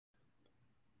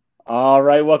All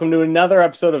right, welcome to another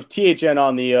episode of THN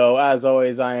on the O. As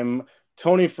always, I am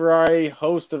Tony Ferrari,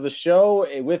 host of the show.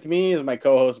 With me is my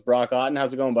co-host Brock Otten.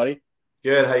 How's it going, buddy?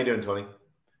 Good. How you doing, Tony?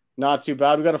 Not too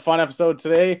bad. We got a fun episode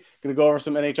today. Going to go over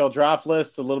some NHL draft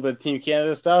lists, a little bit of Team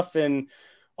Canada stuff, and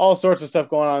all sorts of stuff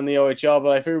going on in the OHL.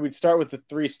 But I figured we'd start with the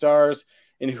 3 stars.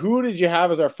 And who did you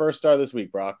have as our first star this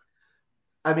week, Brock?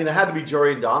 I mean, it had to be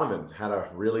Jordan Donovan. Had a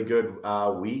really good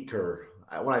week, or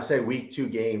when I say week, 2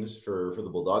 games for the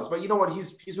Bulldogs. But you know what?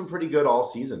 He's been pretty good all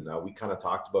season. We kind of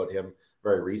talked about him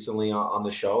very recently on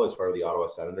the show as part of the Ottawa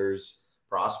Senators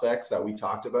prospects that we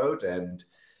talked about, and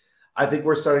I think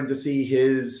we're starting to see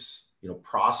his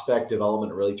prospect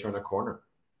development really turn a corner.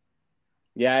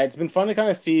 Yeah, it's been fun to kind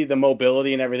of see the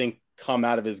mobility and everything come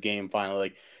out of his game finally.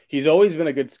 Like, he's always been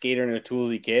a good skater and a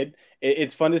toolsy kid.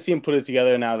 It's fun to see him put it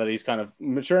together now that he's kind of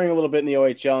maturing a little bit in the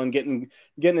OHL and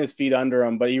getting his feet under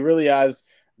him. But he really has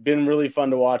been really fun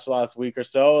to watch the last week or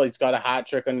so. He's got a hat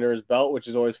trick under his belt, which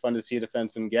is always fun to see a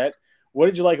defenseman get. What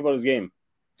did you like about his game?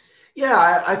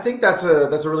 Yeah, I think that's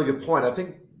a really good point. I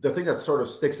think the thing that sort of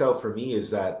sticks out for me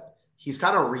is that he's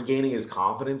kind of regaining his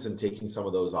confidence and taking some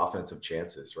of those offensive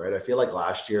chances, right? I feel like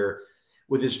last year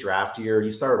with his draft year, he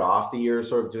started off the year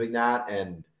sort of doing that,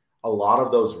 and a lot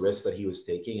of those risks that he was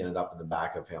taking ended up in the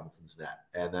back of Hamilton's net.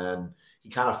 And then he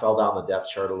kind of fell down the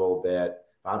depth chart a little bit,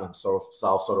 found himself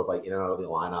sort of like in and out of the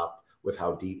lineup with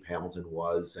how deep Hamilton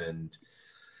was. And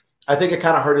I think it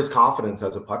kind of hurt his confidence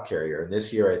as a puck carrier. And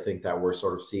this year, I think that we're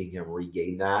sort of seeing him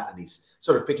regain that. And he's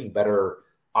sort of picking better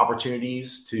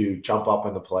opportunities to jump up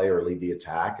in the play or lead the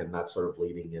attack. And that's sort of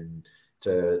leading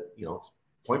into,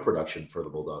 point production for the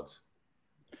Bulldogs.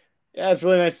 Yeah, it's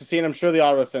really nice to see. And I'm sure the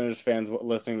Ottawa Senators fans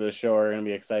listening to the show are going to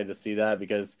be excited to see that,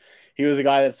 because he was a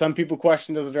guy that some people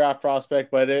questioned as a draft prospect.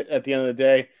 But at the end of the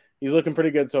day, he's looking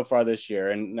pretty good so far this year.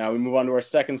 And now we move on to our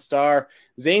second star,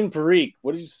 Zane Parikh.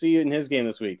 What did you see in his game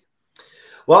this week?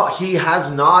 Well, he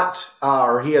has not,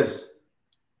 or he has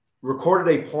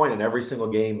recorded a point in every single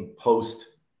game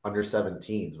post under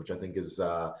 17s, which I think is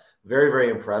very, very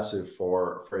impressive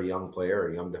for a young player,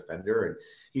 a young defender. And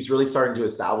he's really starting to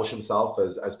establish himself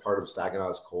as part of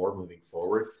Saginaw's core moving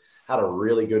forward. Had a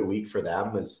really good week for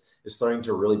them, is starting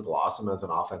to really blossom as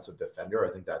an offensive defender.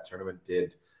 I think that tournament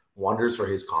did wonders for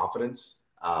his confidence.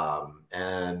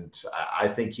 And I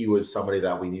think he was somebody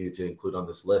that we needed to include on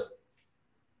this list.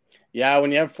 Yeah,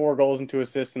 when you have 4 goals and 2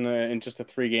 assists in just a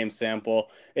 3-game sample,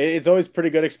 it's always pretty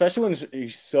good, especially when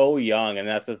he's so young. And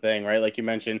that's the thing, right? Like you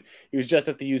mentioned, he was just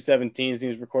at the U17s,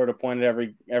 and he's recorded a point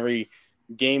at every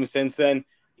game since then.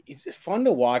 He's fun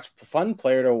to watch, fun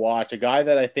player to watch, a guy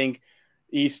that I think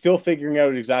he's still figuring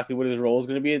out exactly what his role is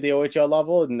going to be at the OHL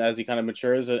level. And as he kind of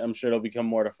matures, I'm sure it'll become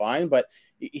more defined, but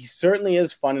he certainly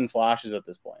is fun in flashes at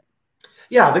this point.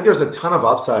 Yeah, I think there's a ton of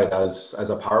upside as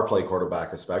a power play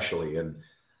quarterback, especially. And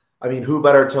I mean, who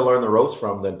better to learn the ropes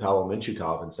from than Pavel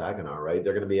Mintyukov and Saginaw, right?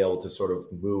 They're going to be able to sort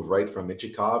of move right from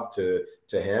Mintyukov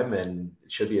to him, and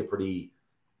it should be a pretty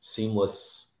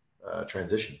seamless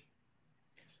transition.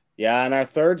 Yeah, and our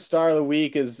third star of the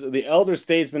week is the elder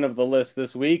statesman of the list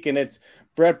this week, and it's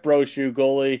Brett Brochu,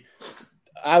 goalie.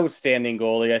 Outstanding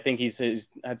goalie. I think he's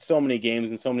had so many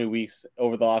games and so many weeks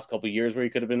over the last couple of years where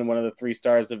he could have been one of the 3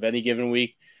 stars of any given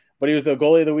week. But he was the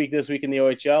goalie of the week this week in the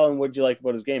OHL, and what did you like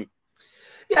about his game?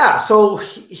 Yeah, so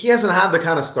he hasn't had the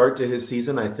kind of start to his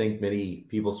season I think many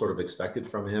people sort of expected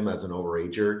from him as an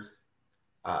overager.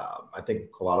 I think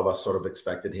a lot of us sort of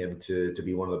expected him to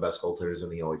be one of the best goaltenders in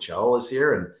the OHL this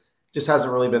year, and just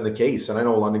hasn't really been the case. And I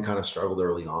know London kind of struggled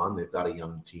early on. They've got a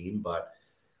young team, but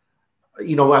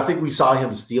I think we saw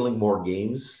him stealing more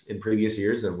games in previous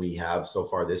years than we have so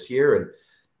far this year, and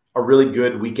a really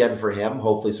good weekend for him.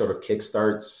 Hopefully sort of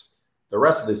kickstarts the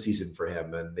rest of the season for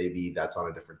him. And maybe that's on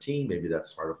a different team. Maybe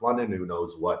that's part of London. Who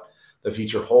knows what the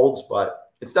future holds,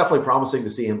 but it's definitely promising to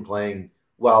see him playing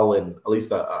well in at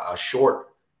least a short,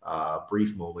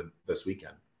 brief moment this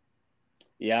weekend.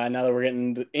 Yeah, now that we're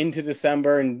getting into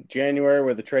December and January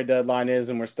where the trade deadline is,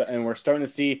 and we're starting to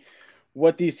see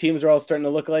what these teams are all starting to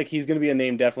look like, he's going to be a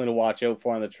name definitely to watch out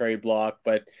for on the trade block.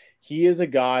 But he is a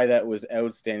guy that was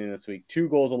outstanding this week. 2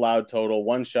 goals allowed total,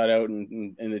 1 shutout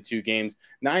in the 2 games,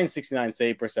 969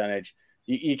 save percentage.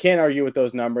 You can't argue with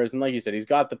those numbers. And like you said, he's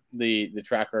got the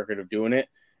track record of doing it.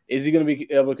 Is he going to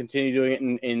be able to continue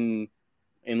doing it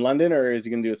in London, or is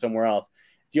he going to do it somewhere else?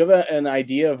 Do you have an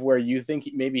idea of where you think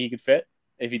maybe he could fit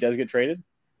if he does get traded?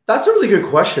 That's a really good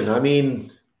question. I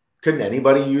mean, couldn't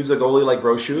anybody use a goalie like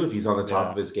Brochu if he's on the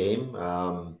top of his game?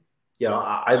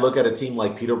 I look at a team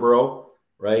like Peterborough,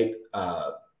 right?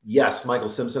 Yes, Michael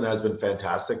Simpson has been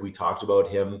fantastic. We talked about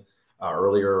him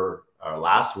earlier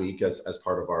last week as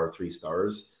part of our 3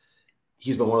 stars.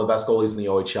 he's been one of the best goalies in the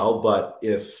OHL. But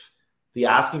if the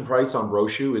asking price on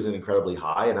Brochu isn't incredibly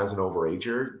high, and as an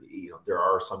overager, there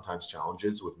are sometimes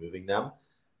challenges with moving them.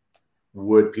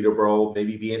 Would Peterborough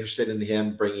maybe be interested in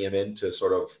him, bringing him in to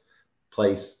sort of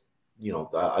place,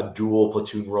 a dual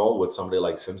platoon role with somebody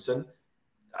like Simpson?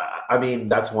 I mean,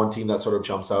 that's one team that sort of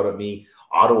jumps out at me.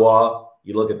 Ottawa,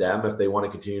 you look at them, if they want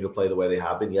to continue to play the way they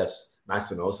have been. Yes, Max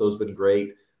Donoso has been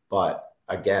great, but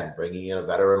again, bringing in a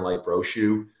veteran like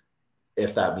Brochu,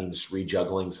 if that means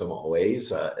rejuggling some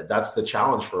OAs, that's the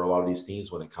challenge for a lot of these teams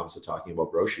when it comes to talking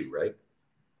about Brochu, right?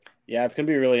 Yeah, it's going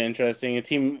to be really interesting. A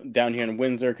team down here in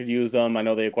Windsor could use them. I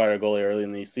know they acquired a goalie early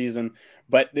in the season,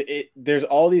 but there's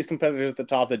all these competitors at the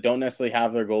top that don't necessarily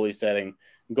have their goalie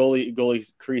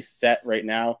crease set right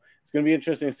now. It's going to be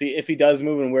interesting to see if he does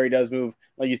move and where he does move.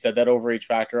 Like you said, that overage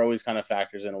factor always kind of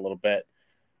factors in a little bit.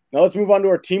 Now let's move on to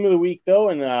our team of the week, though,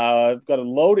 and I've got a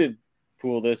loaded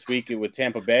pool this week with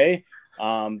Tampa Bay.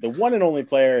 The one and only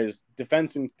player is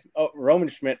defenseman Roman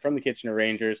Schmidt from the Kitchener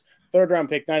Rangers, third-round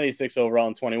pick, 96 overall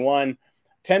in 21,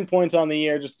 10 points on the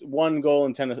year, just 1 goal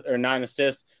and 9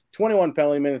 assists, 21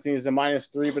 penalty minutes. He's a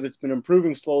 -3, but it's been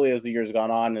improving slowly as the year's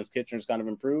gone on, as Kitchener's kind of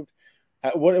improved.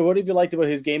 What have you liked about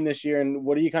his game this year, and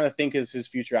what do you kind of think is his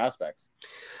future aspects?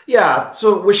 Yeah,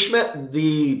 so with Schmidt,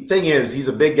 the thing is he's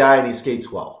a big guy and he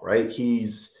skates well, right?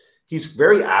 He's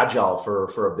very agile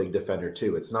for a big defender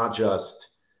too. It's not just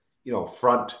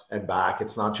front and back.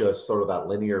 It's not just sort of that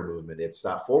linear movement. It's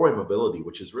that forward mobility,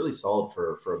 which is really solid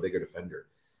for a bigger defender.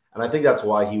 And I think that's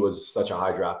why he was such a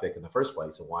high draft pick in the first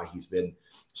place and why he's been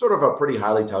sort of a pretty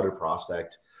highly touted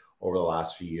prospect over the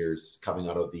last few years coming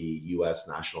out of the U.S.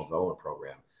 National Development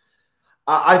Program.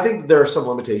 I think there are some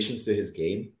limitations to his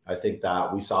game. I think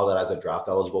that we saw that as a draft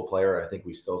eligible player. I think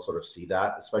we still sort of see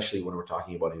that, especially when we're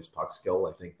talking about his puck skill.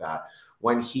 I think that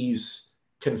when he's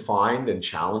confined and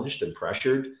challenged and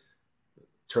pressured,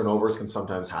 turnovers can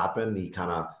sometimes happen. He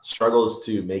kind of struggles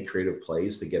to make creative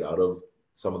plays to get out of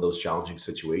some of those challenging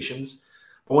situations.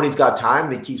 But when he's got time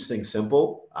and he keeps things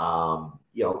simple,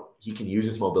 he can use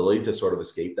his mobility to sort of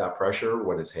escape that pressure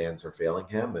when his hands are failing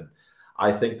him. And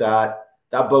I think that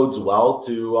bodes well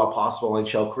to a possible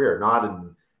NHL career, not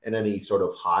in any sort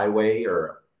of high way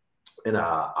or in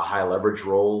a high leverage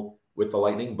role with the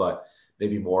Lightning, but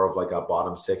maybe more of like a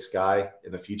bottom 6 guy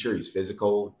in the future. He's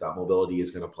physical. That mobility is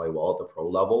going to play well at the pro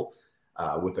level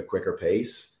with a quicker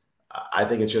pace. I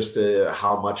think it's just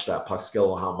how much that puck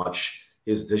skill, how much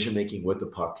his decision-making with the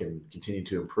puck can continue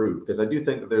to improve, because I do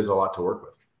think that there's a lot to work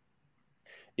with.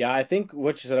 Yeah, I think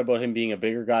what you said about him being a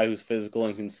bigger guy who's physical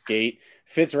and can skate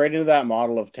fits right into that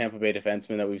model of Tampa Bay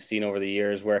defensemen that we've seen over the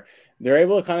years, where they're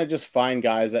able to kind of just find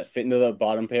guys that fit into the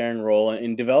bottom pairing role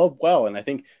and develop well. And I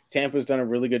think Tampa's done a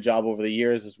really good job over the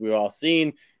years, as we've all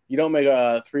seen. You don't make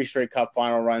 3 straight cup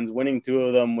final runs, winning 2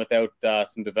 of them without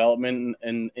some development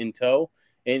in tow.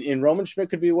 And Roman Schmidt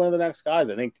could be one of the next guys.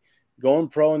 I think going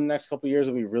pro in the next couple of years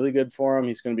will be really good for him.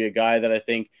 He's going to be a guy that I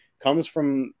think comes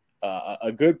from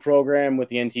a good program with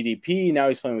the NTDP. Now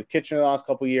he's playing with Kitchener the last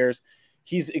couple of years.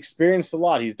 He's experienced a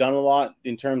lot. He's done a lot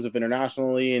in terms of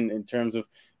internationally and in terms of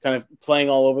kind of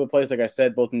playing all over the place. Like I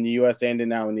said, both in the US and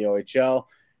now in the OHL.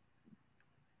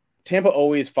 Tampa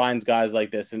always finds guys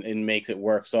like this and makes it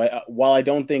work. So while I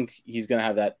don't think he's going to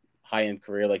have that high-end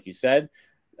career, like you said,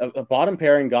 a bottom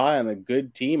pairing guy on a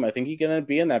good team, I think he's going to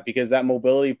be in that, because that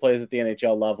mobility plays at the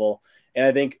NHL level. And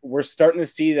I think we're starting to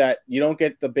see that you don't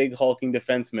get the big hulking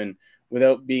defenseman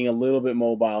without being a little bit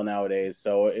mobile nowadays.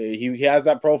 So he has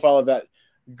that profile of that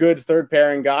good third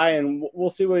pairing guy, and we'll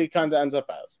see what he kind of ends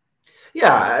up as.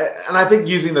 Yeah, and I think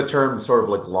using the term sort of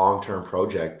like long-term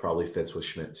project probably fits with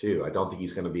Schmidt too. I don't think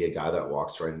he's going to be a guy that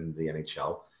walks right into the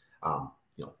NHL.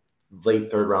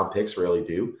 Late third-round picks rarely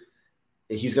do.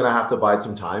 He's going to have to bide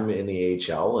some time in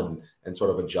the AHL and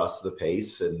sort of adjust to the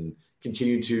pace and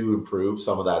continue to improve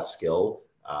some of that skill.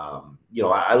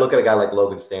 I look at a guy like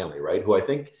Logan Stanley, right, who I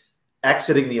think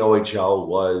exiting the OHL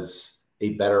was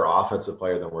a better offensive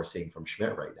player than we're seeing from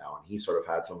Schmidt right now. And he sort of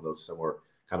had some of those similar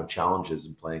kind of challenges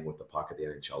in playing with the puck at the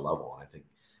NHL level. And I think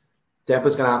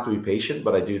Tampa's going to have to be patient,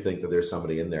 but I do think that there's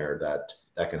somebody in there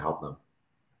that can help them.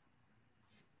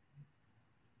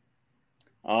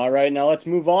 All right, now let's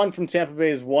move on from Tampa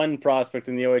Bay's one prospect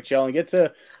in the OHL and get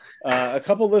to a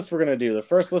couple lists we're going to do. The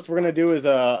first list we're going to do is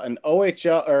an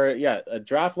a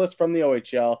draft list from the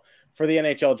OHL for the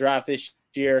NHL draft this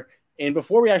year. And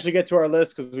before we actually get to our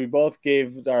list, because we both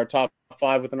gave our top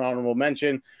 5 with an honorable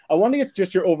mention, I want to get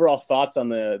just your overall thoughts on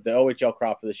the OHL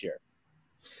crop for this year.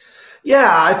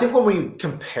 Yeah, I think when we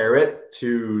compare it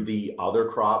to the other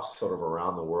crops sort of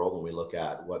around the world, when we look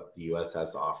at what the U.S.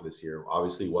 has to offer this year,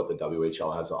 obviously what the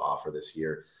WHL has to offer this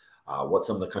year, what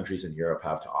some of the countries in Europe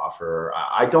have to offer.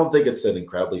 I don't think it's an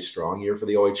incredibly strong year for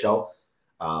the OHL.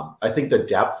 I think the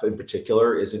depth in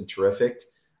particular isn't terrific.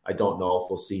 I don't know if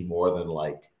we'll see more than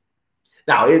like.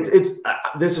 Now,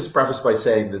 this is prefaced by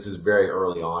saying this is very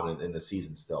early on in the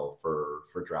season still for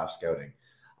draft scouting.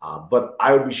 But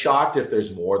I would be shocked if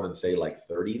there's more than, say, like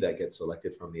 30 that get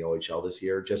selected from the OHL this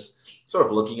year. Just sort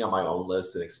of looking at my own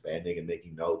list and expanding and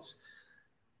making notes.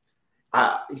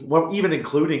 Even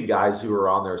including guys who are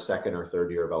on their second or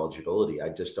third year of eligibility, I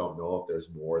just don't know if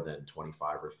there's more than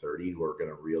 25 or 30 who are going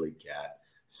to really get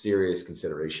serious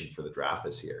consideration for the draft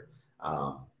this year.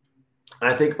 And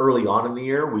I think early on in the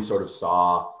year, we sort of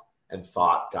saw and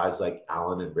thought guys like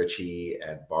Allen and Ritchie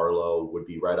and Barlow would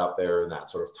be right up there in that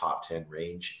sort of top 10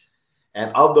 range.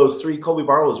 And of those three, Colby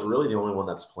Barlow is really the only one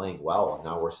that's playing well. And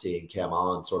now we're seeing Cam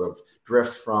Allen sort of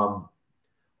drift from,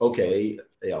 okay,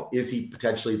 is he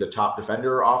potentially the top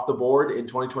defender off the board in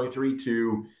 2023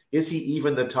 to is he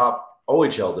even the top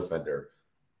OHL defender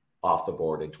off the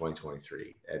board in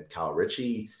 2023? And Kyle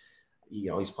Ritchie,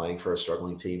 he's playing for a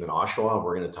struggling team in Oshawa, and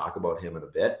we're going to talk about him in a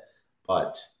bit.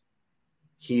 But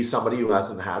he's somebody who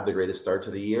hasn't had the greatest start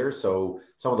to the year. So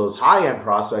some of those high-end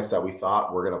prospects that we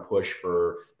thought were going to push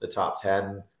for the top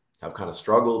 10 have kind of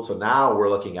struggled. So now we're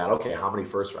looking at, okay, how many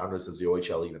first-rounders does the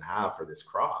OHL even have for this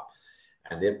crop?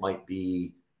 And it might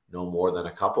be no more than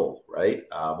a couple, right,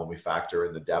 when we factor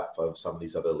in the depth of some of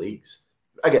these other leagues.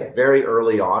 Again, very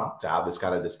early on to have this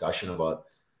kind of discussion about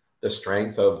the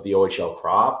strength of the OHL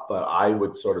crop, but I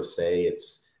would sort of say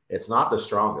it's not the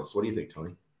strongest. What do you think,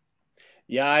 Tony?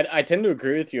 Yeah, I tend to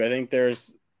agree with you. I think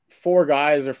there's 4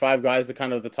 guys or 5 guys that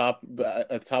kind of at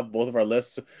the top of both of our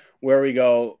lists where we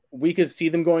go, we could see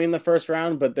them going in the first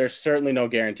round, but there's certainly no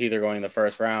guarantee they're going in the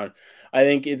first round. I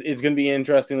think it's going to be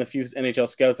interesting. The few NHL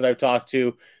scouts that I've talked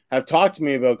to have talked to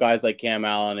me about guys like Cam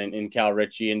Allen and Cal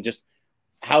Ritchie and just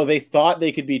how they thought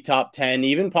they could be top 10,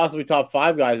 even possibly top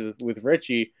 5 guys with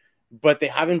Ritchie, but they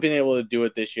haven't been able to do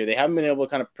it this year. They haven't been able to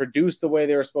kind of produce the way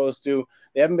they were supposed to.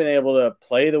 They haven't been able to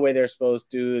play the way they're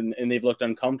supposed to, and they've looked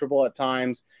uncomfortable at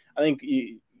times. I think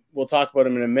we'll talk about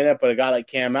him in a minute, but a guy like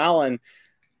Cam Allen,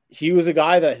 he was a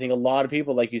guy that I think a lot of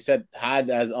people, like you said, had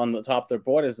as on the top of their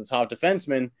board as the top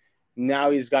defenseman.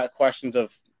 Now he's got questions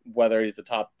of whether he's the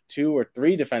top 2 or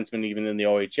 3 defenseman even in the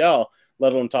OHL,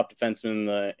 let alone top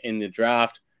defenseman in the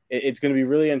draft. It's going to be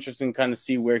really interesting to kind of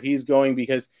see where he's going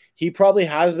because he probably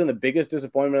has been the biggest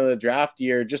disappointment of the draft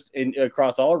year just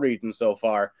across all regions so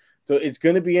far. So it's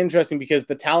going to be interesting because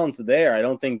the talent's there. I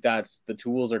don't think that's the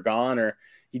tools are gone or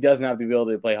he doesn't have the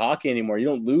ability to play hockey anymore. You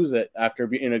don't lose it after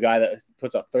being a guy that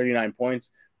puts up 39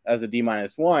 points as a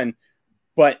D-1,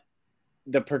 but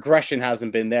the progression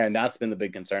hasn't been there, and that's been the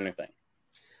big concerning thing.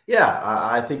 Yeah,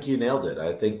 I think you nailed it.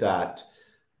 I think that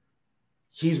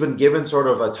he's been given sort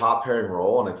of a top pairing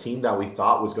role on a team that we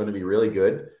thought was going to be really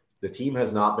good. The team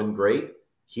has not been great.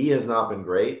 He has not been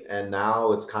great. And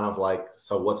now it's kind of like,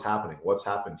 so what's happening? What's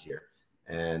happened here?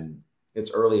 And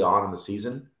it's early on in the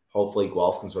season. Hopefully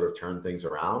Guelph can sort of turn things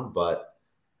around. But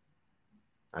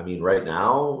I mean, right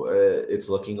now it's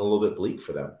looking a little bit bleak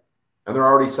for them. And they're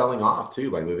already selling off too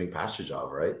by moving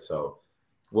Pastujov, right? So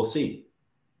we'll see.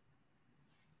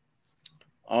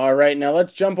 All right, now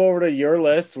let's jump over to your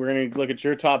list. We're going to look at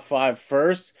your top 5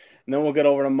 first, and then we'll get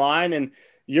over to mine. And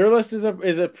your list is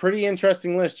a pretty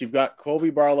interesting list. You've got Colby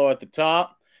Barlow at the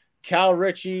top, Cal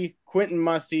Ritchie, Quentin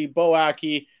Musty, Bo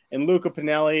Aki, and Luca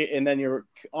Pinelli. And then your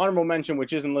honorable mention,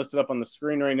 which isn't listed up on the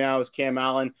screen right now, is Cam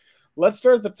Allen. Let's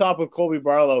start at the top with Colby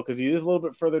Barlow because he is a little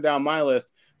bit further down my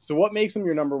list. So what makes him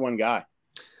your number 1 guy?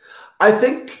 I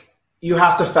think you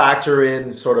have to factor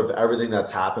in sort of everything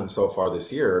that's happened so far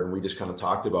this year. And we just kind of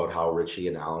talked about how Ritchie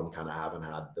and Allen kind of haven't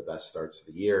had the best starts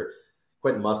to the year.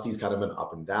 Quentin Musty's kind of been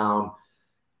up and down.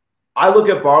 I look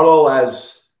at Barlow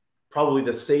as probably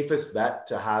the safest bet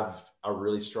to have a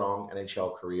really strong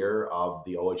NHL career of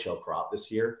the OHL crop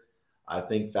this year. I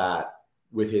think that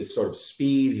with his sort of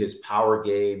speed, his power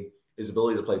game, his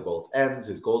ability to play both ends,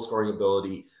 his goal scoring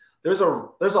ability, there's a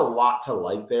lot to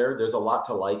like there. There's a lot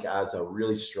to like as a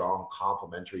really strong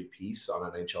complementary piece on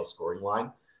an NHL scoring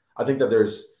line. I think that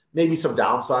there's maybe some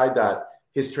downside that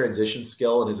his transition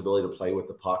skill and his ability to play with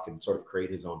the puck and sort of create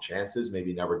his own chances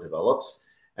maybe never develops,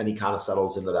 and he kind of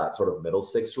settles into that sort of middle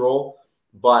six role.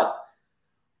 But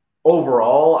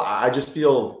overall, I just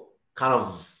feel kind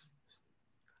of,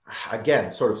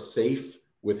 again, sort of safe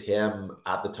with him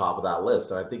at the top of that list.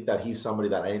 And I think that he's somebody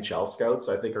that NHL scouts,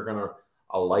 I think, are going to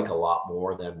like a lot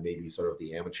more than maybe sort of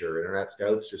the amateur internet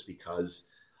scouts, just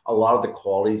because a lot of the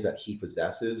qualities that he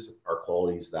possesses are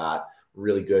qualities that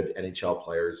really good NHL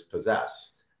players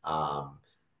possess.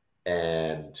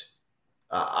 And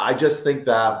I just think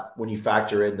that when you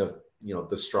factor in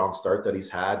the strong start that he's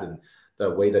had and the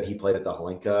way that he played at the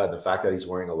Hlinka and the fact that he's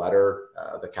wearing a letter,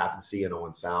 the captaincy and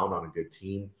Owen Sound on a good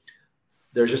team,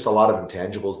 there's just a lot of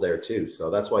intangibles there too. So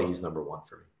that's why he's number one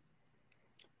for me.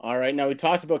 All right. Now, we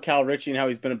talked about Cal Ritchie and how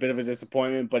he's been a bit of a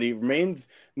disappointment, but he remains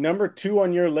number 2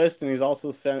 on your list, and he's also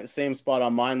same spot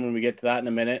on mine when we get to that in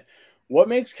a minute. What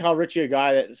makes Cal Ritchie a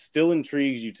guy that still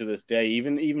intrigues you to this day,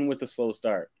 even with the slow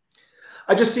start?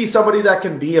 I just see somebody that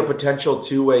can be a potential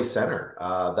two-way center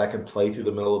that can play through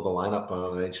the middle of the lineup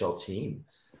on an NHL team.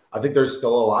 I think there's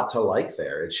still a lot to like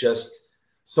there. It's just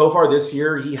so far this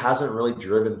year, he hasn't really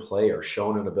driven play or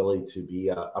shown an ability to be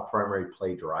a primary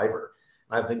play driver.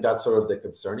 I think that's sort of the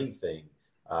concerning thing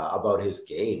about his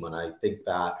game. And I think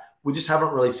that we just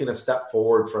haven't really seen a step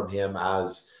forward from him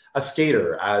as a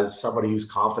skater, as somebody who's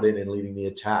confident in leading the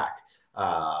attack.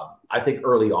 I think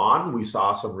early on, we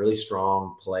saw some really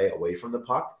strong play away from the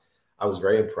puck. I was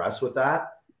very impressed with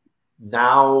that.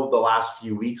 Now, the last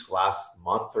few weeks, last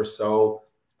month or so,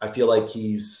 I feel like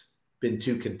he's been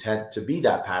too content to be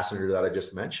that passenger that I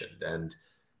just mentioned. And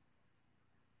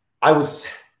I was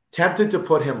tempted to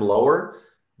put him lower,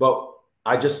 but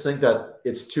I just think that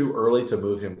it's too early to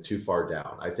move him too far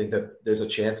down. I think that there's a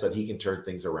chance that he can turn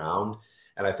things around,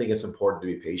 and I think it's important to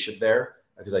be patient there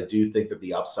because I do think that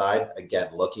the upside, again,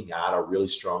 looking at a really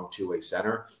strong two-way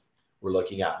center, we're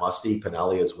looking at Musty,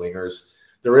 Pinelli as wingers.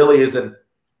 There really isn't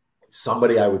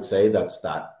somebody I would say that's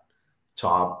that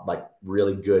top, like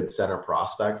really good center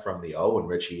prospect from the O, and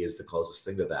Ritchie is the closest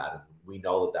thing to that. And we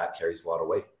know that that carries a lot of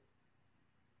weight.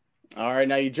 All right,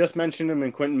 now you just mentioned him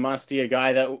in Quentin Musty, a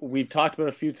guy that we've talked about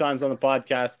a few times on the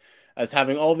podcast as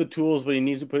having all the tools, but he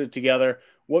needs to put it together.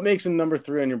 What makes him number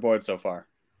 3 on your board so far?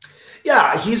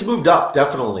 Yeah, he's moved up,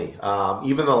 definitely.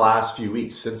 Even the last few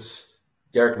weeks since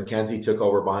Derek McKenzie took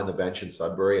over behind the bench in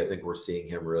Sudbury, I think we're seeing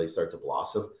him really start to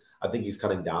blossom. I think he's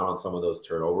cutting down on some of those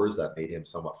turnovers that made him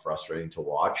somewhat frustrating to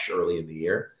watch early in the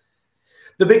year.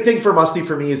 The big thing for Musty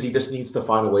for me is he just needs to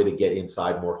find a way to get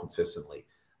inside more consistently.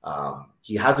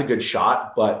 He has a good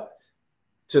shot, but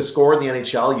to score in the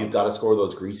NHL, you've got to score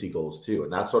those greasy goals too.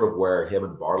 And that's sort of where him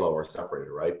and Barlow are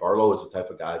separated, right? Barlow is the type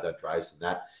of guy that drives the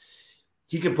net.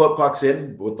 He can put pucks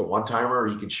in with the one-timer, or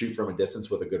he can shoot from a distance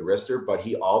with a good wrister, but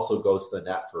he also goes to the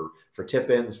net for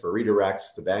tip-ins, for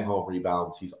redirects, to bang home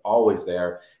rebounds. He's always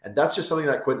there. And that's just something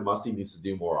that Quentin Musty needs to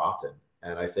do more often.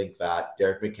 And I think that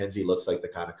Derek McKenzie looks like the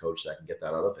kind of coach that can get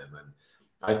that out of him. And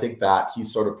I think that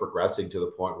he's sort of progressing to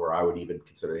the point where I would even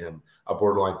consider him a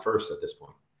borderline first at this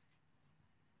point.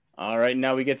 All right,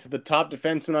 now we get to the top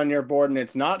defenseman on your board, and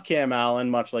it's not Cam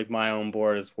Allen, much like my own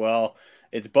board as well.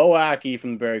 It's Bo Aki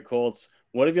from the Barrie Colts.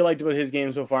 What have you liked about his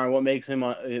game so far, and what makes him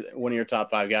one of your top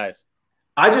 5 guys?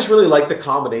 I just really like the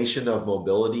combination of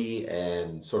mobility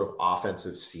and sort of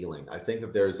offensive ceiling. I think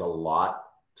that there's a lot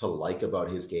to like about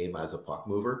his game as a puck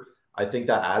mover. I think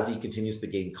that as he continues to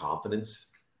gain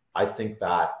confidence, I think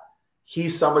that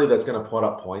he's somebody that's going to put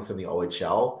up points in the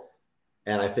OHL.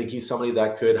 And I think he's somebody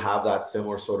that could have that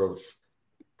similar sort of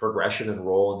progression and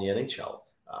role in the NHL.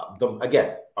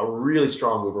 Again, a really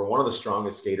strong mover, one of the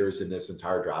strongest skaters in this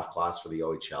entire draft class for the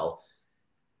OHL.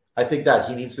 I think that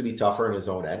he needs to be tougher in his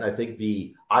own end. I think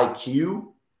the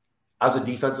IQ as a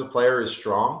defensive player is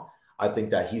strong. I think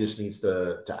that he just needs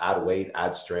to add weight,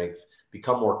 add strength,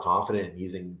 become more confident in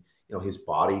using his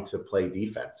body to play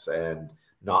defense and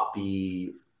not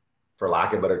be, for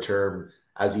lack of a better term,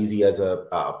 as easy as a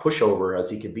pushover as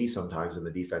he can be sometimes in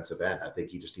the defensive end. I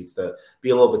think he just needs to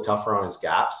be a little bit tougher on his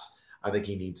gaps. I think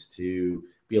he needs to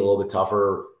be a little bit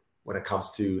tougher when it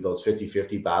comes to those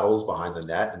 50-50 battles behind the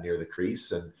net and near the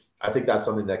crease. And I think that's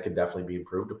something that can definitely be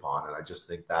improved upon. And I just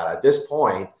think that at this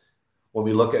point, when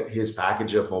we look at his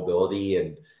package of mobility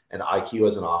and IQ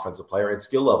as an offensive player and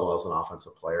skill level as an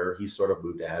offensive player, he's sort of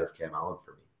moved ahead of Cam Allen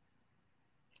for me.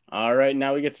 All right,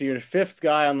 now we get to your 5th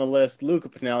guy on the list, Luca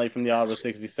Pinelli from the Ottawa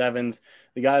 67s,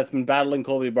 the guy that's been battling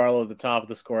Colby Barlow at the top of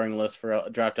the scoring list for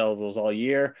draft eligibles all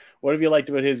year. What have you liked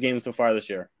about his game so far this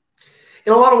year?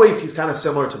 In a lot of ways, he's kind of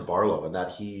similar to Barlow in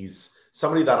that he's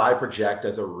somebody that I project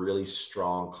as a really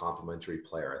strong complementary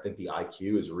player. I think the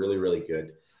IQ is really, really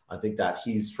good. I think that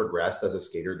he's progressed as a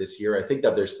skater this year. I think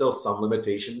that there's still some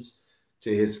limitations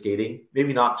to his skating,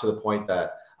 maybe not to the point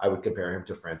that I would compare him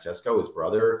to Francesco, his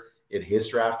brother, in his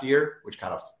draft year, which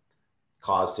kind of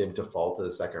caused him to fall to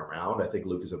the second round. I think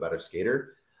Luke is a better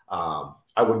skater. I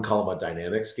wouldn't call him a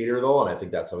dynamic skater, though, and I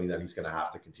think that's something that he's going to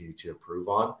have to continue to improve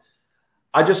on.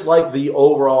 I just like the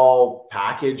overall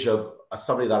package of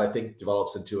somebody that I think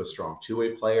develops into a strong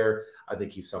two-way player. I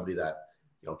think he's somebody that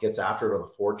gets after it on the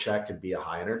forecheck and be a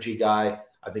high-energy guy.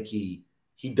 I think he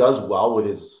does well with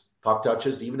his puck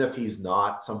touches, even if he's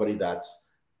not somebody that's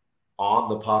on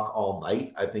the puck all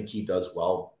night. I think he does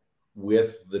well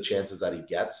with the chances that he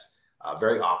gets.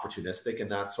 Very opportunistic in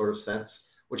that sort of sense,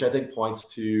 which I think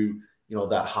points to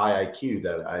that high IQ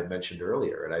that I mentioned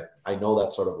earlier. And I know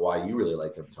that's sort of why you really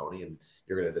like him, Tony, and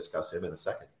you're going to discuss him in a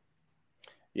second.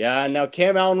 Yeah. Now,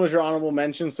 Cam Allen was your honorable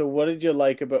mention. So what did you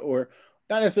like about, or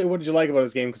not necessarily what did you like about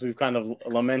his game? Because we've kind of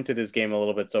lamented his game a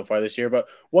little bit so far this year, but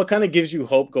what kind of gives you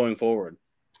hope going forward?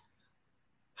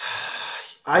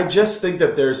 I just think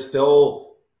that there's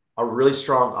still a really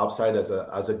strong upside as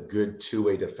a good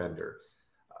two-way defender.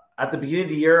 At the beginning of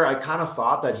the year, I kind of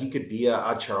thought that he could be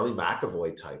a Charlie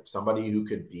McAvoy type, somebody who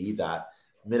could be that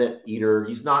minute eater.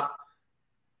 He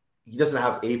doesn't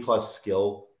have A-plus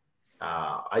skill.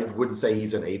 I wouldn't say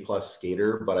he's an A-plus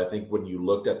skater, but I think when you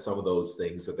looked at some of those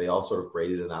things that they all sort of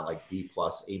graded in that like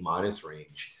B-plus, A-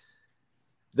 range,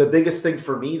 the biggest thing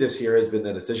for me this year has been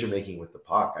the decision-making with the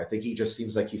puck. I think he just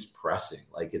seems like he's pressing.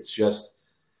 Like it's just,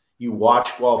 you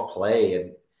watch Guelph play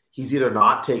and he's either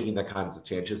not taking the kinds of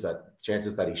chances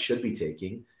that he should be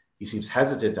taking. He seems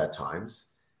hesitant at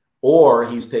times, or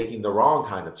he's taking the wrong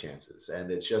kind of chances.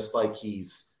 And it's just like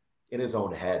he's in his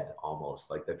own head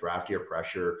almost, like the draft year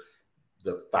pressure,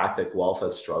 the fact that Guelph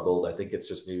has struggled. I think it's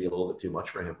just maybe a little bit too much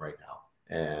for him right now.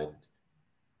 And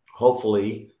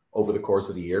hopefully over the course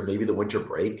of the year, maybe the winter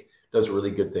break does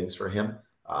really good things for him.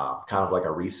 Kind of like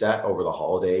a reset over the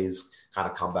holidays, kind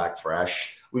of come back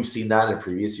fresh. We've seen that in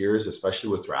previous years, especially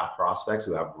with draft prospects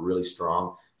who have really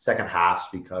strong second halves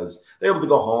because they're able to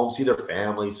go home, see their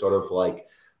family, sort of like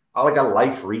a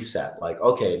life reset. Like,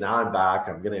 okay, now I'm back.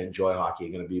 I'm going to enjoy hockey.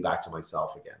 I'm going to be back to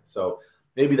myself again. So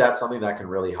maybe that's something that can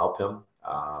really help him.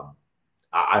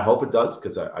 I hope it does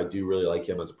because I do really like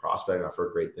him as a prospect. And I've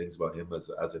heard great things about him as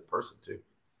a person too.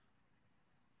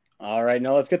 All right,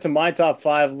 now let's get to my top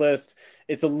 5 list.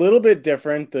 It's a little bit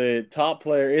different. The top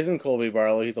player isn't Colby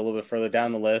Barlow. He's a little bit further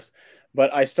down the list.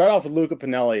 But I start off with Luca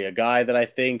Pinelli, a guy that I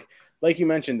think, like you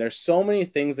mentioned, there's so many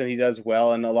things that he does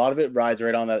well, and a lot of it rides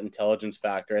right on that intelligence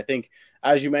factor. I think,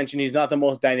 as you mentioned, he's not the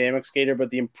most dynamic skater,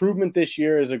 but the improvement this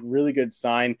year is a really good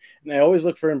sign. And I always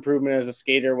look for improvement as a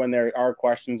skater when there are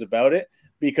questions about it.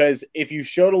 Because if you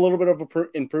showed a little bit of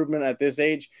improvement at this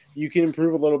age, you can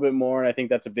improve a little bit more. And I think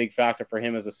that's a big factor for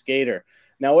him as a skater.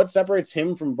 Now, what separates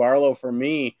him from Barlow for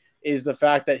me is the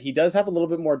fact that he does have a little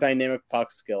bit more dynamic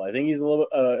puck skill. I think he's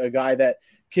a guy that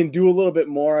can do a little bit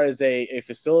more as a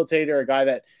facilitator, a guy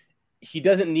that he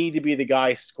doesn't need to be the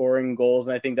guy scoring goals.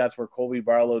 And I think that's where Colby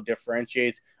Barlow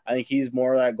differentiates. I think he's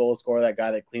more of that goal scorer, that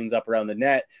guy that cleans up around the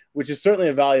net, which is certainly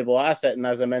a valuable asset. And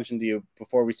as I mentioned to you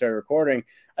before we started recording,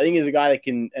 I think he's a guy that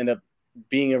can end up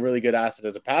being a really good asset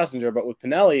as a passenger. But with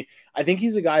Pinelli, I think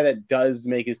he's a guy that does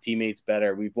make his teammates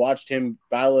better. We've watched him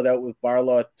battle it out with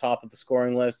Barlow at the top of the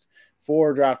scoring list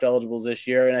for draft eligibles this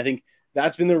year. And I think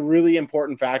that's been the really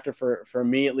important factor for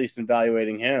me, at least in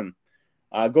evaluating him.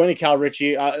 Going to Cal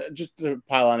Ritchie, just to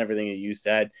pile on everything that you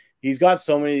said, he's got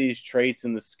so many of these traits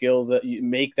and the skills that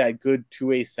make that good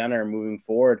two-way center moving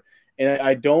forward. And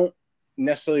I don't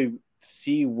necessarily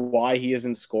see why he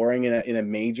isn't scoring in a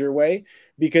major way,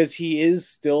 because he is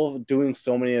still doing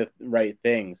so many of the right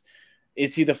things.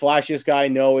 Is he the flashiest guy?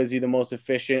 No. Is he the most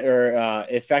efficient or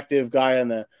effective guy on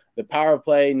the power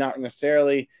play? Not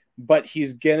necessarily. But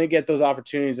he's going to get those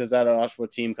opportunities as that Oshawa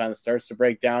team kind of starts to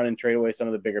break down and trade away some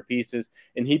of the bigger pieces.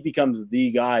 And he becomes the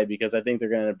guy, because I think they're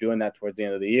going to end up doing that towards the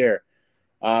end of the year.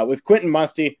 With Quentin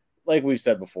Musty, like we've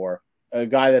said before, a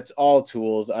guy that's all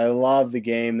tools. I love the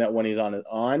game that when he's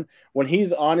when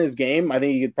he's on his game, I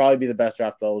think he could probably be the best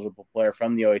draft eligible player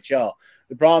from the OHL.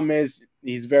 The problem is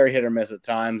he's very hit or miss at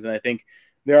times. And I think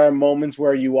there are moments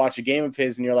where you watch a game of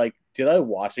his and you're like, did I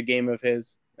watch a game of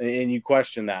his? And you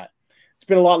question that. It's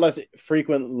been a lot less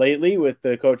frequent lately with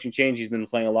the coaching change. He's been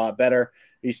playing a lot better.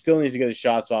 He still needs to get his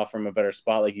shots off from a better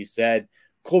spot, like you said.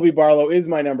 Colby Barlow is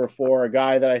my number 4, a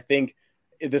guy that I think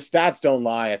the stats don't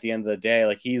lie at the end of the day.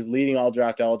 Like, he's leading all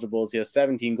draft eligibles. He has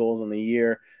 17 goals in the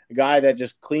year, a guy that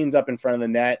just cleans up in front of the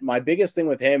net. My biggest thing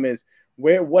with him is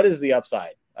what is the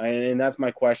upside? And that's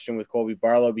my question with Colby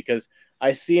Barlow, because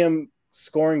I see him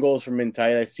scoring goals from in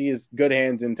tight. I see his good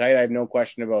hands in tight. I have no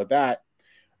question about that.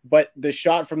 But the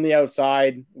shot from the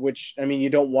outside, which, I mean,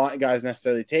 you don't want guys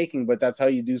necessarily taking, but that's how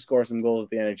you do score some goals at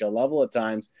the NHL level at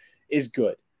times, is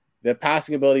good. The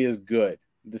passing ability is good.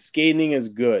 The skating is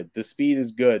good. The speed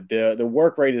is good. The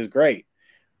work rate is great.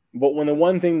 But when the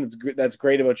one thing that's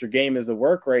great about your game is the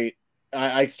work rate,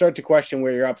 I start to question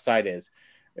where your upside is.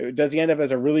 Does he end up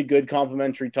as a really good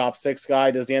complementary top 6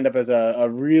 guy? Does he end up as a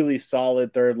really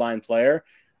solid third-line player?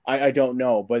 I don't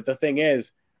know. But the thing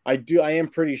is, I am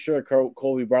pretty sure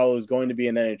Colby Barlow is going to be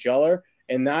an NHLer,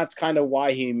 And that's kind of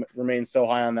why he remains so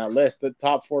high on that list. The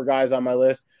top 4 guys on my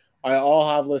list, I all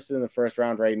have listed in the first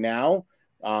round right now.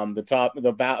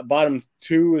 The bottom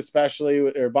 2, especially,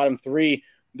 or bottom 3,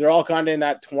 they're all kind of in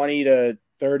that 20 to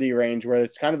 30 range, where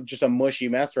it's kind of just a mushy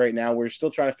mess right now. We're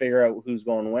still trying to figure out who's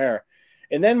going where.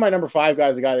 And then my number 5 guy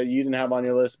is a guy that you didn't have on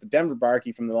your list, but Denver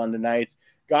Barkey from the London Knights,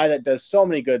 guy that does so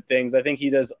many good things. I think he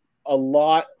does a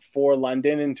lot for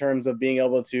London in terms of being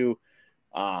able to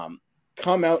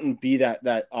come out and be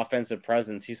that offensive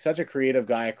presence. He's such a creative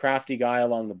guy, a crafty guy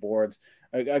along the boards,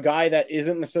 a guy that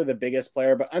isn't necessarily the biggest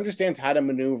player, but understands how to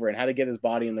maneuver and how to get his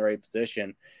body in the right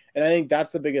position. And I think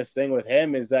that's the biggest thing with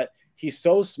him, is that he's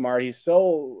so smart. He's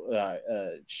so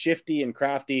shifty and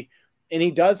crafty, and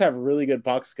he does have really good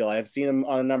puck skill. I've seen him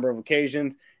on a number of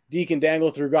occasions deke and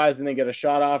dangle through guys and then get a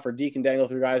shot off, or deke and dangle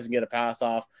through guys and get a pass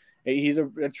off. He's a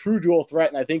true dual threat,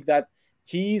 and I think that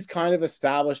he's kind of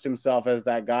established himself as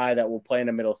that guy that will play in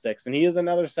a middle six, and he is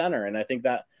another center. And I think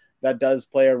that does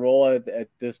play a role at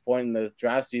this point in the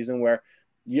draft season, where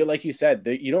you, like you said,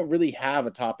 you don't really have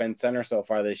a top end center so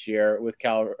far this year, with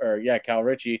Cal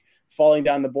Ritchie falling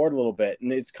down the board a little bit.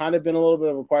 And it's kind of been a little bit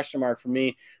of a question mark for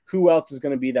me, who else is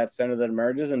going to be that center that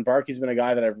emerges. And Barkey's been a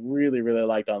guy that I've really, really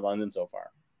liked on London so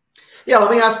far. Yeah,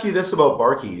 let me ask you this about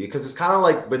Barkey, because it's kind of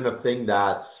like been the thing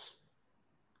that's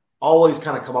always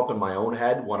kind of come up in my own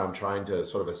head when I'm trying to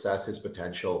sort of assess his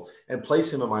potential and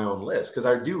place him in my own list, because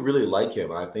I do really like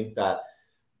him. And I think that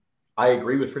I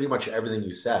agree with pretty much everything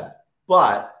you said.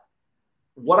 But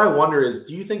what I wonder is,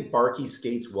 do you think Barkey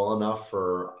skates well enough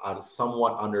for a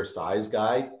somewhat undersized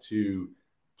guy to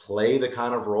play the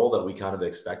kind of role that we kind of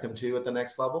expect him to at the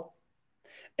next level?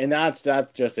 And that's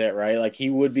just it, right? Like, he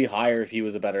would be higher if he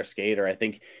was a better skater. I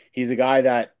think he's a guy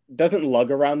that doesn't lug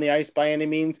around the ice by any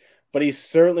means, but he's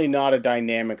certainly not a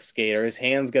dynamic skater. His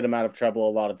hands get him out of trouble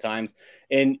a lot of times.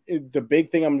 And the big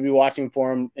thing I'm going to be watching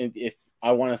for him, if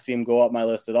I want to see him go up my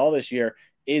list at all this year,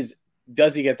 is,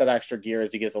 does he get that extra gear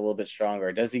as he gets a little bit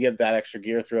stronger? Does he get that extra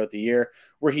gear throughout the year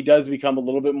where he does become a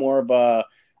little bit more of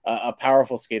a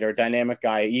powerful skater, a dynamic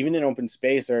guy? Even in open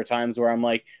space, there are times where I'm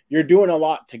like, you're doing a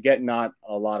lot to get not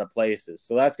a lot of places.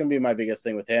 So that's going to be my biggest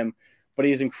thing with him. But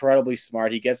he's incredibly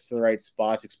smart. He gets to the right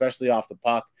spots, especially off the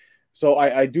puck. So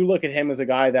I do look at him as a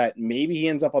guy that maybe he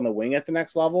ends up on the wing at the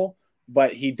next level,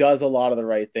 but he does a lot of the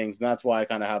right things. And that's why I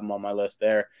kind of have him on my list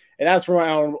there. And as for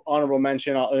my honorable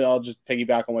mention, I'll just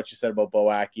piggyback on what you said about Bo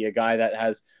Aki, a guy that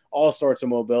has all sorts of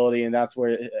mobility, and that's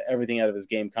where everything out of his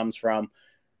game comes from.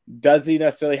 Does he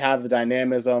necessarily have the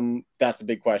dynamism? That's a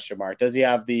big question mark. Does he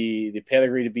have the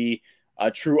pedigree to be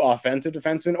a true offensive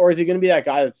defenseman, or is he going to be that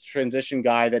guy that's a transition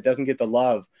guy that doesn't get the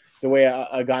love the way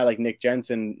a guy like Nick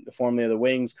Jensen, formerly of the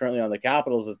Wings, currently on the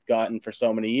Capitals, has gotten for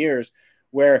so many years,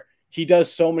 where he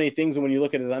does so many things, and when you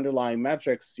look at his underlying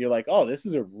metrics, you're like, oh, this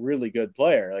is a really good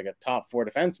player, like a top 4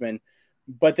 defenseman.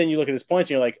 But then you look at his points,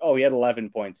 and you're like, oh, he had 11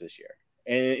 points this year.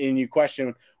 And you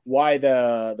question why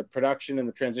the production and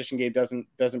the transition game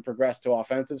doesn't progress to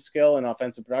offensive skill and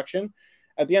offensive production.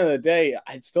 At the end of the day,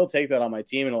 I'd still take that on my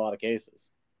team in a lot of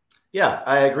cases. Yeah,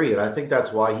 I agree. And I think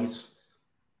that's why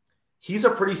he's a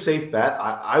pretty safe bet.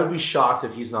 I would be shocked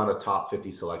if he's not a top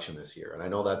 50 selection this year. And I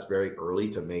know that's very early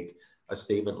to make a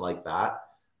statement like that,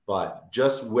 but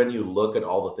just when you look at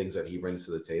all the things that he brings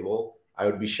to the table, I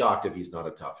would be shocked if he's not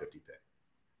a top 50 pick.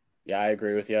 Yeah, I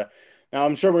agree with you. Now,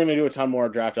 I'm sure we're going to do a ton more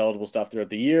draft eligible stuff throughout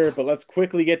the year, but let's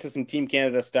quickly get to some Team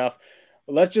Canada stuff.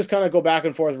 Let's just kind of go back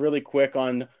and forth really quick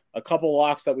on a couple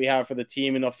locks that we have for the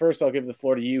team. And first, I'll give the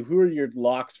floor to you. Who are your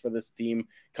locks for this team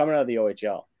coming out of the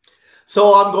OHL?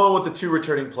 So I'm going with the 2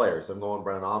 returning players. I'm going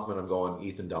Brennan Hoffman. I'm going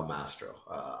Ethan Del Mastro.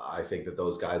 I think that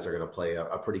those guys are going to play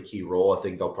a pretty key role. I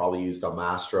think they'll probably use Del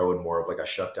Mastro in more of like a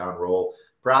shutdown role,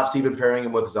 perhaps even pairing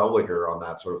him with Zellweger on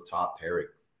that sort of top pairing.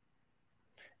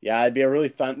 Yeah, it'd be a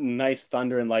really nice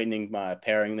Thunder and Lightning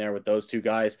pairing there with those 2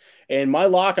 guys. And my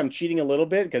lock, I'm cheating a little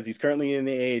bit because he's currently in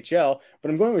the AHL, but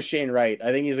I'm going with Shane Wright.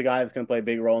 I think he's a guy that's going to play a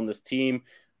big role in this team.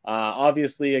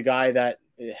 Obviously, a guy that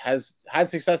has had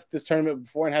success at this tournament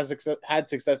before and has had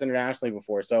success internationally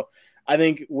before. So I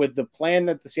think with the plan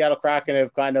that the Seattle Kraken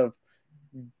have kind of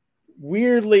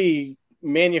weirdly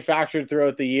manufactured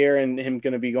throughout the year, and him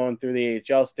going to be going through the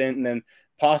AHL stint and then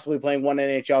possibly playing 1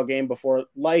 NHL game before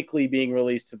likely being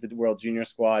released to the World Junior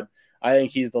squad, I think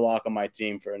he's the lock on my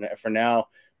team for now.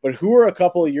 But who are a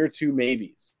couple of your 2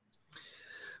 maybes?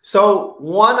 So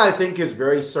one I think is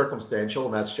very circumstantial,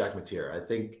 and that's Jack Mateer. I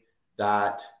think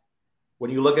that when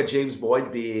you look at James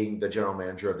Boyd being the general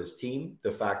manager of this team,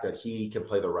 the fact that he can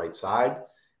play the right side,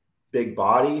 big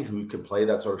body, who can play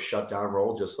that sort of shutdown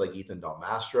role, just like Ethan Del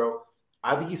Mastro,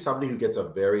 I think he's somebody who gets a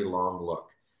very long look.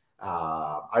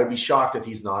 I'd be shocked if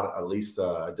he's not at least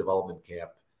a development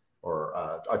camp or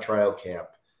a tryout camp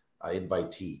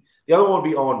invitee. The other one would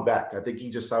be Owen Beck. I think he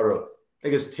just sort of, I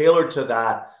guess, tailored to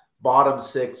that bottom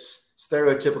six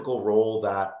stereotypical role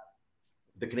that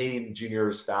the Canadian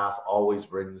junior staff always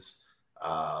brings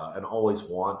and always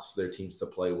wants their teams to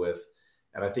play with.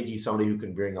 And I think he's somebody who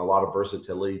can bring a lot of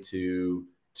versatility to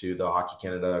the Hockey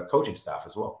Canada coaching staff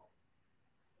as well.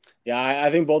 Yeah,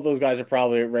 I think both those guys are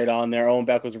probably right on there. Owen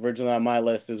Beck was originally on my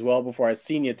list as well before I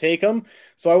seen you take him.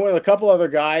 So I went with a couple other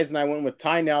guys, and I went with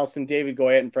Ty Nelson, David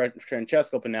Goyette, and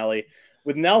Francesco Pinelli.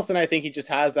 With Nelson, I think he just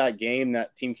has that game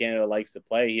that Team Canada likes to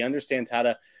play. He understands how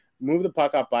to move the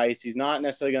puck up ice. He's not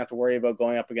necessarily going to have to worry about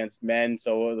going up against men,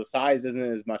 so the size isn't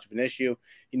as much of an issue.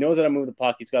 He knows how to move the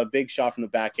puck. He's got a big shot from the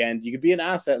back end. You could be an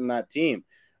asset in that team.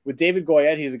 With David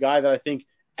Goyette, he's a guy that I think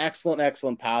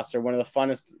excellent passer, one of the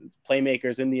funnest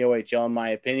playmakers in the OHL, in my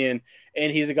opinion.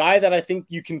 And he's a guy that I think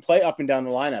you can play up and down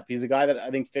the lineup. He's a guy that I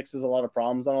think fixes a lot of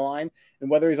problems on a line. And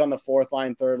whether he's on the fourth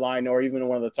line, third line, or even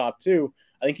one of the top two,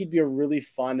 I think he'd be a really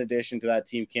fun addition to that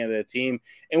Team Canada team.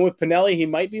 And with Pinelli, he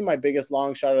might be my biggest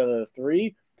long shot of the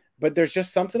three, but there's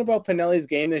just something about Pinelli's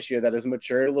game this year that has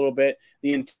matured a little bit.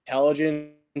 The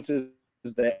intelligence is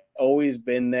that always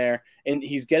been there, and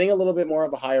he's getting a little bit more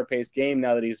of a higher paced game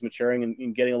now that he's maturing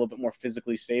and getting a little bit more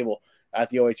physically stable at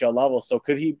the OHL level. So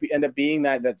could he end up being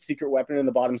that secret weapon in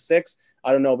the bottom six?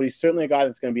 I don't know, but he's certainly a guy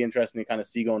that's going to be interesting to kind of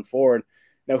see going forward.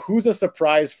 Now, who's a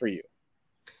surprise for you?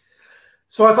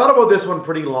 So I thought about this one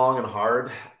pretty long and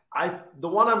hard. The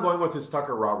one I'm going with is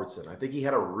Tucker Robertson. I think he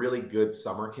had a really good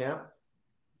summer camp.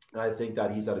 And I think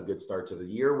that he's had a good start to the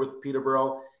year with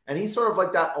Peterborough, and he's sort of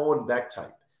like that Owen Beck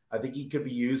type. I think he could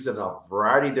be used in a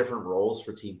variety of different roles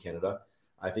for Team Canada.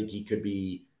 I think he could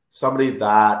be somebody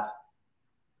that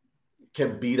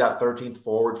can be that 13th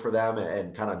forward for them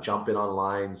and kind of jump in on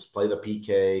lines, play the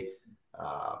PK,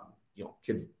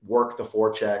 can work the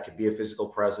forecheck and be a physical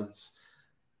presence.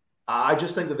 I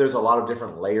just think that there's a lot of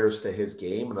different layers to his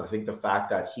game. And I think the fact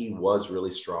that he was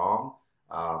really strong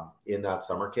in that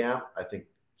summer camp, I think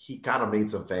he kind of made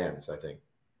some fans, I think.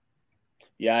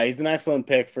 Yeah, he's an excellent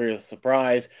pick for a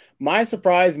surprise. My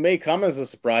surprise may come as a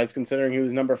surprise considering he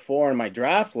was number 4 on my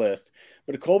draft list.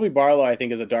 But Colby Barlow, I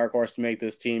think, is a dark horse to make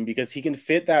this team because he can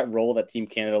fit that role that Team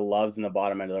Canada loves in the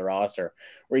bottom end of the roster,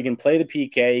 where he can play the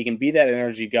PK, he can be that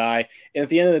energy guy. And at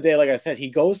the end of the day, like I said, he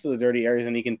goes to the dirty areas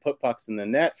and he can put pucks in the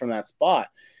net from that spot.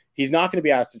 He's not going to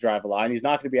be asked to drive a line. He's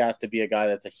not going to be asked to be a guy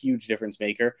that's a huge difference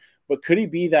maker. But could he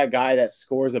be that guy that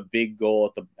scores a big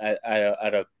goal at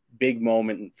a big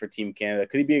moment for Team Canada?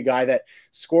 Could he be a guy that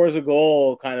scores a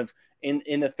goal kind of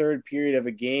in the third period of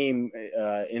a game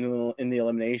in the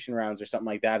elimination rounds or something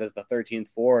like that as the 13th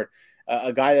forward?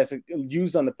 A guy that's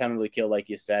used on the penalty kill, like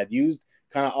you said, used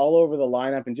kind of all over the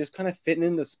lineup and just kind of fitting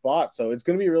into spots. So it's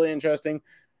going to be really interesting.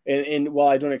 And while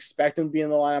I don't expect him to be in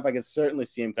the lineup, I can certainly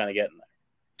see him kind of getting there.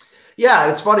 Yeah,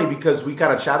 it's funny because we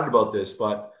kind of chatted about this,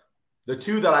 but the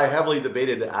two that I heavily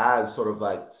debated as sort of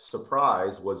like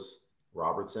surprise was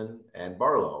Robertson and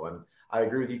Barlow. And I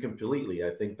agree with you completely. I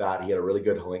think that he had a really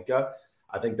good Hlinka.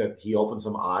 I think that he opened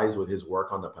some eyes with his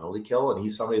work on the penalty kill, and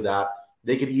he's somebody that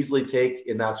they could easily take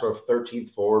in that sort of 13th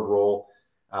forward role.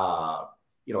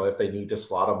 If they need to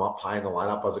slot him up high in the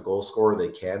lineup as a goal scorer, they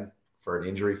can for an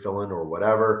injury fill-in or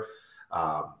whatever.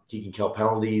 He can kill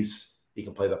penalties. He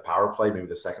can play the power play, maybe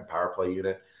the second power play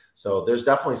unit. So there's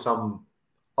definitely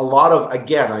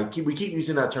we keep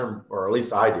using that term, or at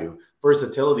least I do,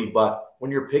 versatility. But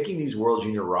when you're picking these World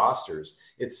Junior rosters,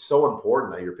 it's so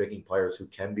important that you're picking players who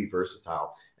can be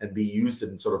versatile and be used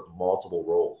in sort of multiple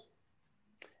roles.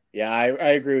 Yeah,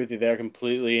 I agree with you there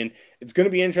completely. And it's going to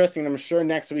be interesting. I'm sure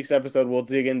next week's episode we'll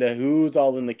dig into who's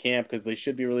all in the camp because they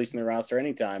should be releasing the roster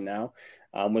anytime now.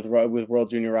 With World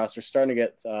Junior roster starting to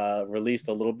get released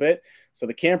a little bit. So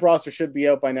the camp roster should be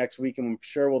out by next week, and I'm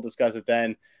sure we'll discuss it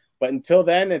then. But until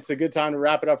then, it's a good time to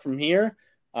wrap it up from here.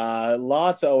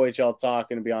 Lots of OHL talk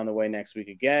going to be on the way next week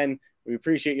again. We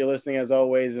appreciate you listening as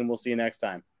always, and we'll see you next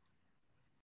time.